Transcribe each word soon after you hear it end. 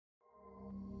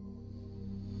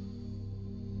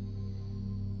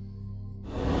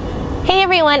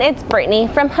everyone, it's Brittany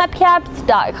from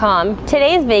Hubcaps.com.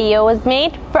 Today's video was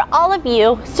made for all of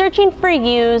you searching for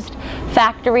used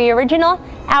factory original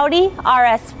Audi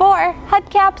RS4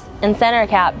 hubcaps and center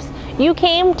caps. You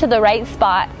came to the right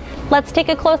spot. Let's take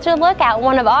a closer look at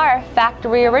one of our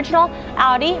factory original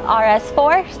Audi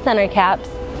RS4 center caps.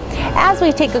 As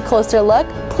we take a closer look,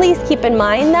 please keep in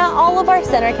mind that all of our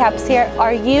center caps here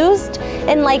are used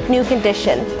in like new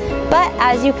condition. But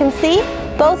as you can see,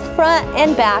 both front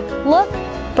and back look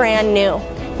brand new.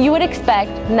 You would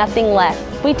expect nothing less.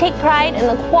 We take pride in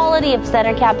the quality of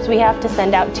center caps we have to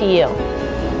send out to you.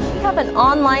 We have an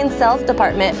online sales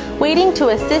department waiting to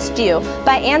assist you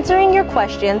by answering your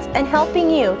questions and helping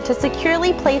you to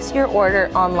securely place your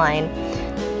order online.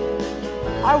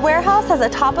 Our warehouse has a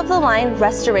top-of-the-line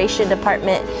restoration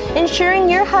department, ensuring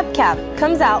your hubcap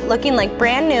comes out looking like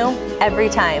brand new every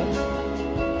time.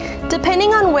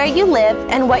 Depending on where you live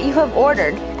and what you have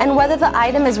ordered and whether the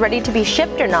item is ready to be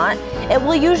shipped or not, it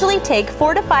will usually take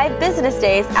 4 to 5 business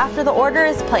days after the order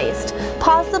is placed,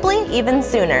 possibly even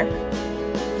sooner.